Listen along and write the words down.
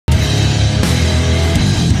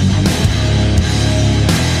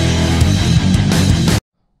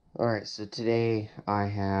Alright, so today I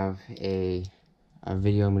have a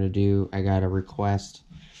video I'm going to do. I got a request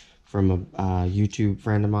from a YouTube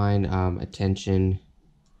friend of mine, attention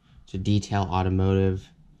to detail automotive.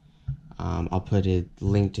 I'll put a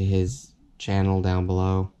link to his channel down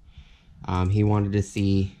below. He wanted to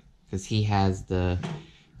see, because he has the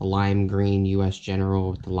lime green US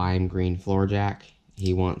General with the lime green floor jack.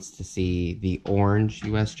 He wants to see the orange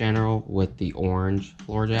US General with the orange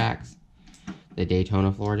floor jacks, the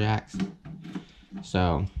Daytona floor jacks.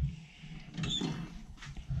 So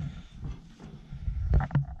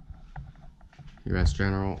US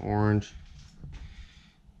General orange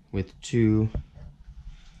with two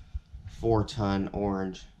 4-ton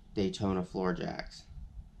orange Daytona floor jacks.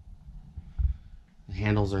 The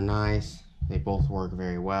handles are nice. They both work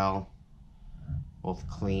very well. Both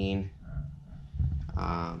clean.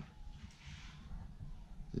 The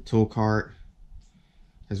tool cart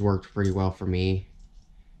has worked pretty well for me.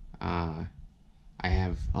 I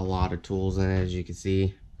have a lot of tools in it, as you can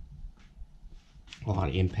see. A lot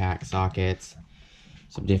of impact sockets,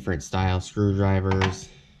 some different style screwdrivers,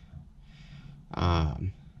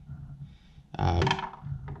 hammer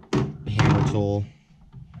tool.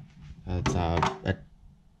 It's like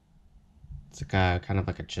kind of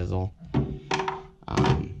like a chisel.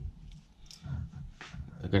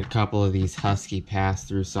 I've got a couple of these Husky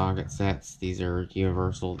pass-through socket sets. These are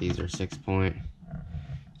universal. These are 6-point.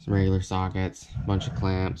 Some regular sockets, a bunch of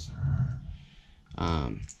clamps.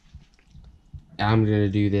 I'm gonna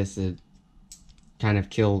do this to kind of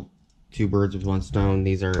kill two birds with one stone.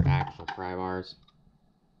 These are actual pry bars.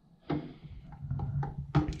 We're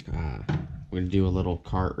gonna do a little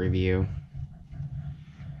cart review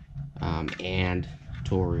and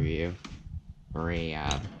tool review, or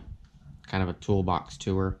a kind of a toolbox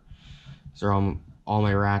tour. These are all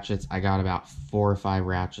my ratchets. I got about 4 or 5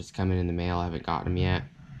 ratchets coming in the mail. I haven't gotten them yet.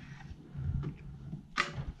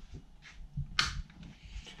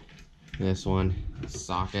 This one,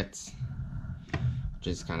 sockets, which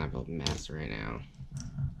is kind of a mess right now.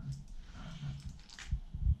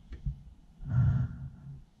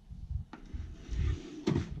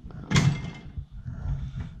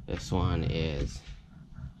 This one is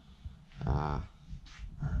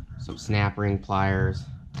some snap ring pliers,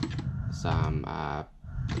 some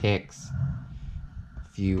picks, a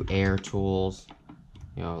few air tools,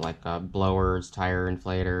 you know, like blowers, tire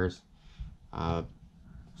inflators,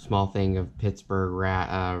 small thing of Pittsburgh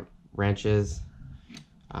wrenches,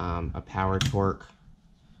 a power torque,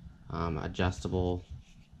 adjustable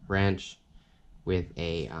wrench with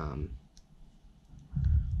a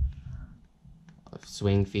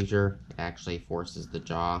swing feature. It actually forces the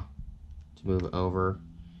jaw to move over,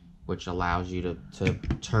 which allows you to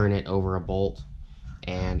turn it over a bolt,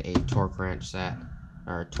 and a torque wrench set,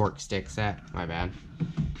 or a torque stick set, my bad.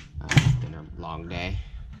 It's been a long day.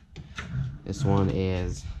 This one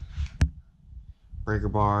is breaker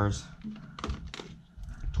bars,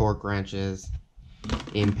 torque wrenches,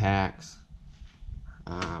 impacts,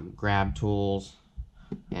 grab tools,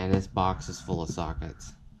 and this box is full of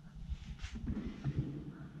sockets.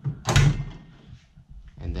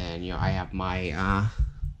 And then, you know, I have my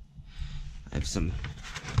I have some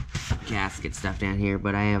gasket stuff down here,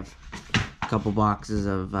 but I have a couple boxes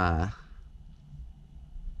of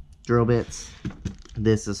drill bits.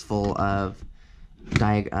 This is full of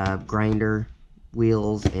grinder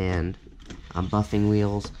wheels and buffing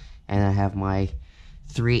wheels, and I have my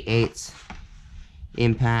 3/8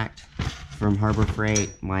 impact from Harbor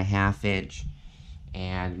Freight, my 1/2 inch,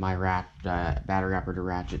 and my battery operated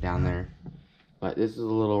ratchet down there. But this is a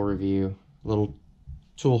little review, little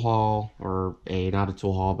tool haul, or not a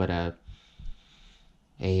tool haul, but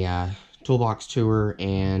a toolbox tour,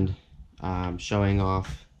 and showing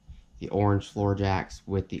off the orange floor jacks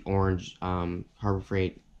with the orange Harbor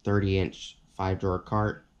Freight 30-inch 5-drawer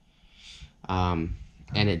cart. And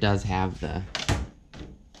it does have the,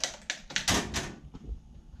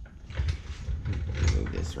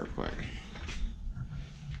 move this real quick.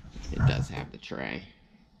 It does have the tray.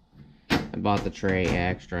 I bought the tray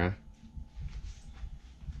extra.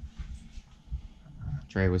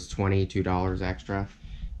 Tray was $22 extra,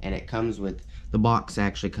 and it comes with, the box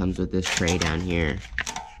actually comes with this tray down here.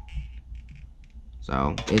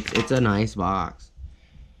 So it's a nice box.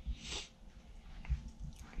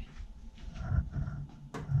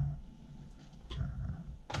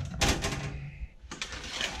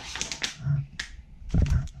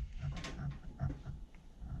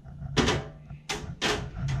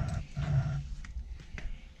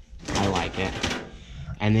 I like it.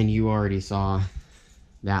 And then you already saw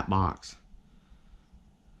that box.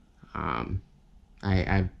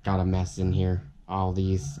 I've got a mess in here. all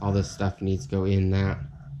this stuff needs to go in that.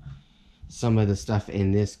 Some of the stuff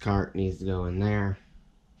in this cart needs to go in there,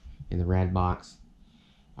 in the red box.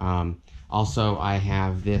 Also, I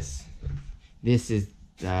have this. This is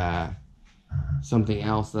something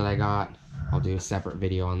else that I got. I'll do a separate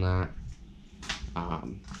video on that.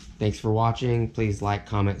 Thanks for watching. Please like,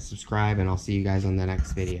 comment, subscribe, and I'll see you guys on the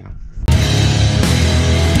next video.